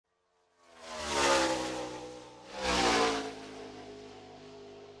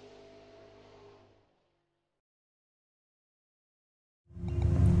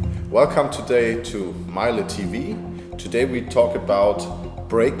Welcome today to MEYLE-TV. Today we talk about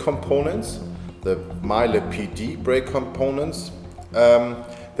brake components, the MEYLE-PD brake components.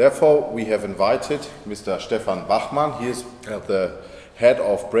 Therefore we have invited Mr. Stefan Bachmann. He is the head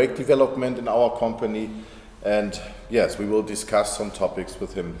of brake development in our company, and yes, we will discuss some topics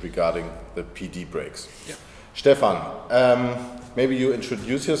with him regarding the PD brakes. Yeah. Stefan, maybe you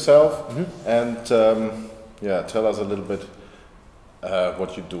introduce yourself and tell us a little bit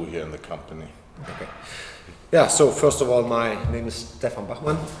what you do here in the company. Okay. Yeah, so first of all, my name is Stefan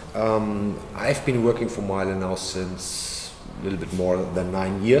Bachmann. I've been working for MEYLE now since a little bit more than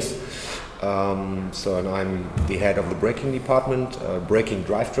 9 years. And I'm the head of the braking department, braking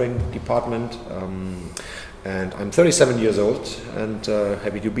drivetrain department. And I'm 37 years old and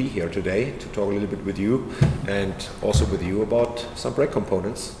happy to be here today to talk a little bit with you and also with you about some brake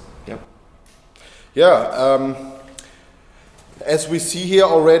components. Yeah. Yeah. As we see here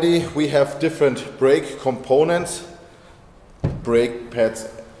already, we have different brake components. Brake pads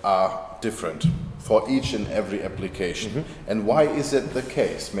are different for each and every application. And why is it the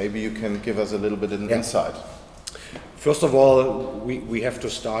case? Maybe you can give us a little bit of an insight. First of all, we have to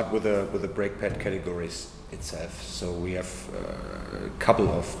start with the brake pad categories itself. So we have a couple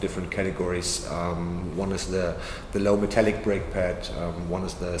of different categories. One is the low metallic brake pad, one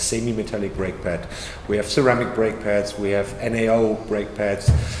is the semi-metallic brake pad. We have ceramic brake pads, we have NAO brake pads,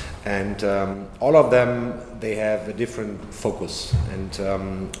 and all of them, they have a different focus. And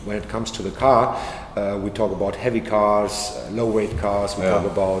when it comes to the car, we talk about heavy cars, low weight cars, we talk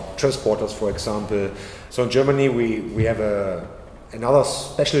about transporters, for example. So in Germany we have another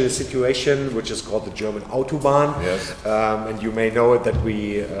special situation, which is called the German Autobahn. Yes. And you may know it that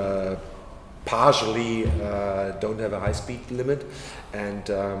we partially don't have a high speed limit, and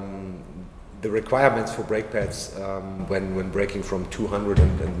the requirements for brake pads when braking from 200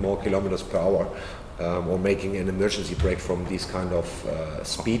 and more kilometers per hour or making an emergency brake from this kind of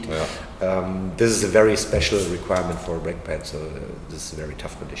speed, this is a very special requirement for a brake pad, so this is a very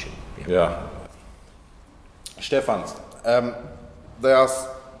tough condition. Yeah. Stefan, there are,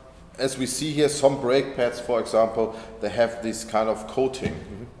 as we see here, some brake pads, for example, they have this kind of coating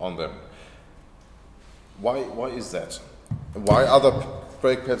on them. Why is that? Why other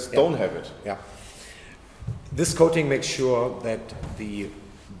brake pads don't have it? Yeah. This coating makes sure that the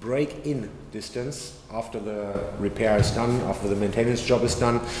brake-in distance after the repair is done, after the maintenance job is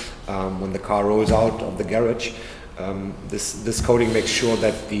done, when the car rolls out of the garage, this coating makes sure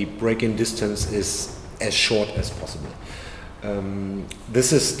that the brake-in distance is as short as possible.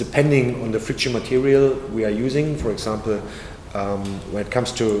 This is depending on the friction material we are using. For example, when it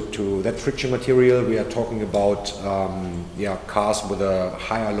comes to that friction material, we are talking about cars with a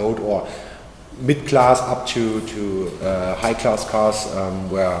higher load, or mid-class up to high-class cars,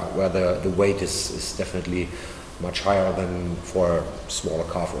 where the weight is definitely much higher than for a smaller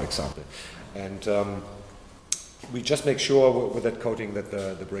car, for example. And we just make sure with that coating that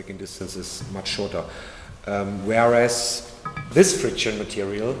the braking distance is much shorter. Whereas this friction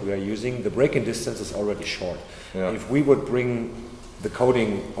material we are using, the braking distance is already short. Yeah. If we would bring the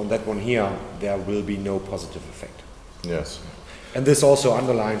coating on that one here, there will be no positive effect. Yes. And this also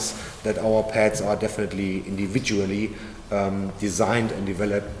underlines that our pads are definitely individually designed and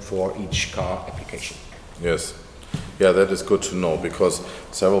developed for each car application. Yes. Yeah, that is good to know, because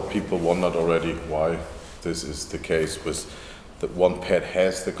several people wondered already why this is the case, with that one pad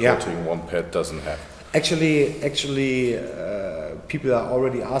has the coating, one pad doesn't have. Actually, people are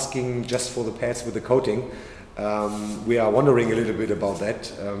already asking just for the pads with the coating. We are wondering a little bit about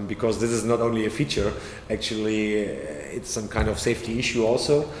that, because this is not only a feature, actually it's some kind of safety issue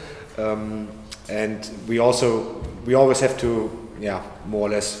also. And we always have to more or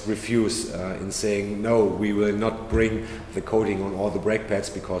less refuse in saying no, we will not bring the coating on all the brake pads,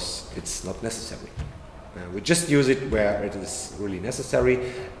 because it's not necessary. We just use it where it is really necessary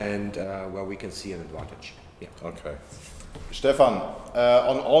and where we can see an advantage. Yeah. Okay. Stefan,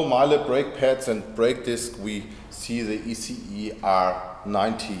 on all MEYLE brake pads and brake discs we see the ECE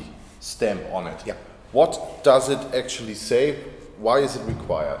R90 stamp on it. Yeah. What does it actually say? Why is it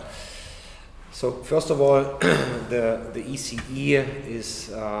required? So first of all, the ECE is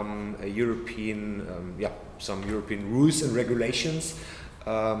a European, some European rules and regulations,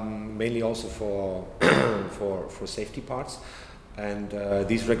 mainly also for safety parts, and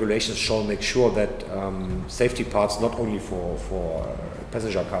these regulations shall make sure that safety parts, not only for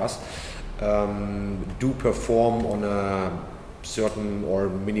passenger cars, do perform on a certain or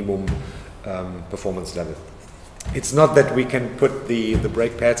minimum performance level. it's not that we can put the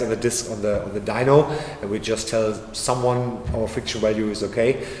brake pads and the disc on the dyno and we just tell someone our friction value is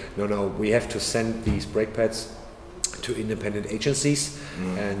okay. No, we have to send these brake pads to independent agencies,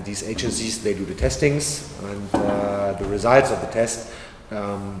 and these agencies, they do the testings, and the results of the test,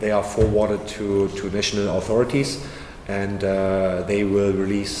 they are forwarded to national authorities, and they will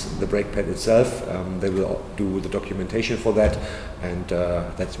release the brake pad itself. They will do the documentation for that, and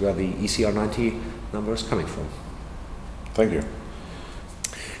that's where the ECE R90 number is coming from. Thank you.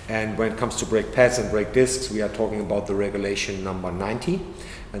 And when it comes to brake pads and brake discs, we are talking about the regulation number 90.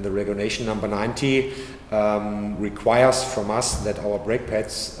 And the regulation number 90 requires from us that our brake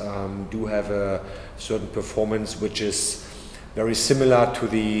pads do have a certain performance which is very similar to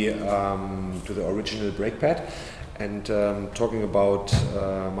the original brake pad. And talking about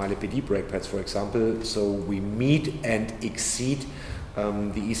MEYLE-PD brake pads, for example, so we meet and exceed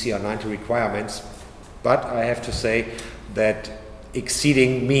the ECE R90 requirements. But I have to say that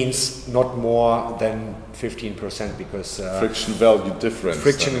exceeding means not more than 15%, because friction value difference.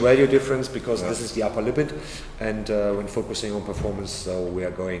 Friction value difference, because this is the upper limit, and when focusing on performance, so we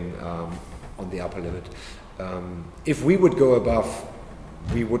are going on the upper limit. If we would go above,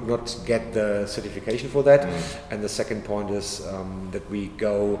 we would not get the certification for that. And the second point is that we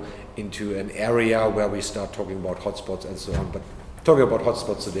go into an area where we start talking about hotspots and so on. But talking about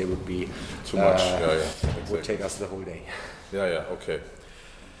hotspots today would be too much. Exactly. Would take us the whole day. Okay.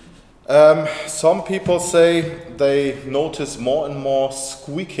 Some people say they notice more and more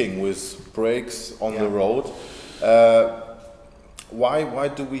squeaking with brakes on the road. Why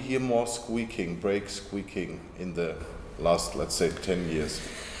do we hear more squeaking, brake squeaking in the last, let's say, 10 years?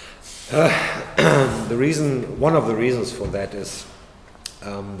 One of the reasons for that is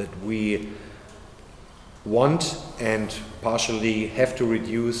that we want and partially have to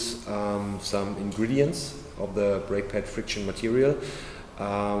reduce some ingredients of the brake pad friction material.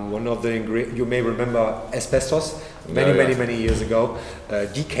 One of the you may remember asbestos, many years ago,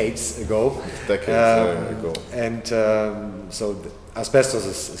 decades ago. And so asbestos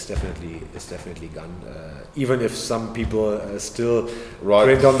is definitely gone. Even if some people still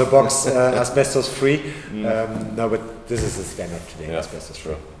print on the box asbestos free, no, but this is the standard today, asbestos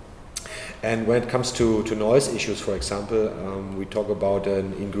free. And when it comes to noise issues, for example, we talk about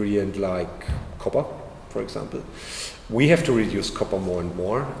an ingredient like copper, for example. We have to reduce copper more and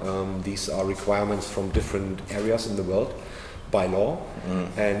more. These are requirements from different areas in the world by law.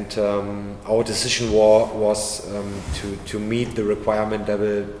 And our decision was to meet the requirement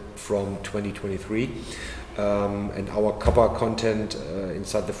level from 2023. And our copper content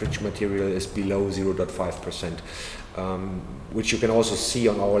inside the friction material is below 0.5%. Which you can also see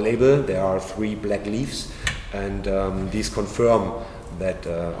on our label. There are 3 black leaves, and these confirm that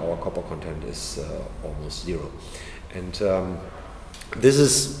our copper content is almost 0. And this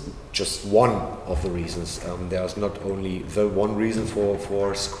is just one of the reasons. There's not only the one reason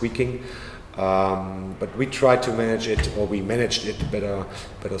for squeaking, but we tried to manage it, or we managed it better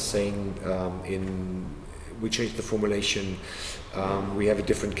saying, we changed the formulation. We have a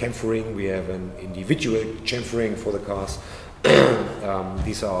different chamfering. We have an individual chamfering for the cars.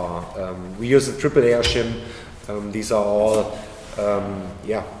 These are we use a triple air shim. These are all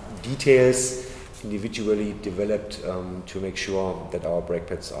details individually developed to make sure that our brake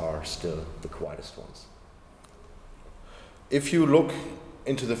pads are still the quietest ones. If you look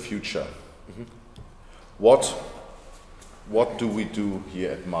into the future, what do we do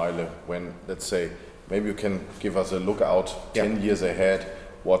here at MEYLE when, let's say, maybe you can give us a look out 10 years ahead?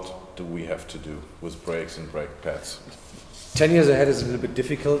 What do we have to do with brakes and brake pads? 10 years ahead is a little bit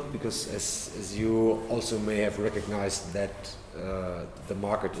difficult, because as you also may have recognized that the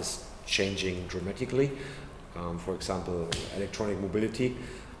market is changing dramatically. For example, electronic mobility.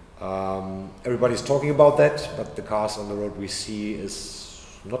 Everybody's talking about that, but the cars on the road we see is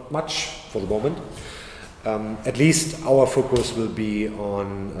not much for the moment. At least our focus will be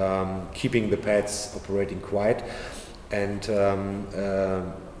on keeping the pads operating quiet, and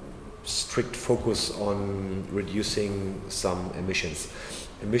strict focus on reducing some emissions.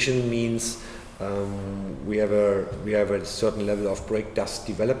 Emission means we have a certain level of brake dust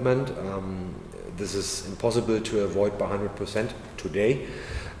development. This is impossible to avoid by 100% today,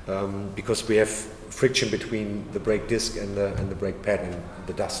 because we have friction between the brake disc and the brake pad, and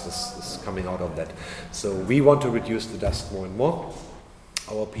the dust is coming out of that. So we want to reduce the dust more and more.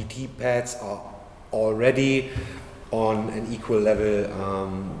 Our PT pads are already on an equal level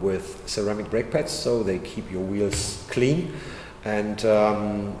with ceramic brake pads, so they keep your wheels clean. And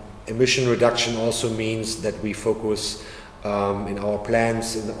emission reduction also means that we focus in our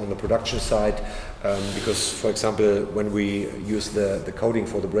plants on the production side, because, for example, when we use the coating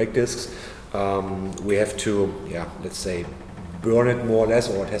for the brake discs, we have to, let's say, burn it more or less,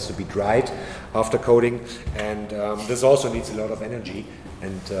 or it has to be dried after coating, and this also needs a lot of energy,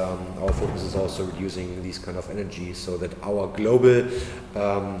 and our focus is also reducing these kind of energy so that our global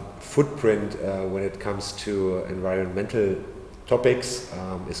footprint when it comes to environmental topics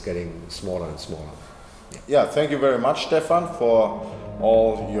is getting smaller and smaller. Yeah, thank you very much, Stefan, for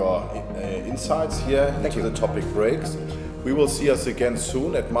all your insights here into the topic brakes. We will see us again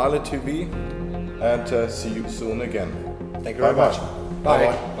soon at MEYLE-TV, and see you soon again. Thank you very much. Bye.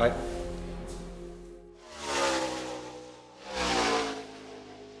 Bye. Bye.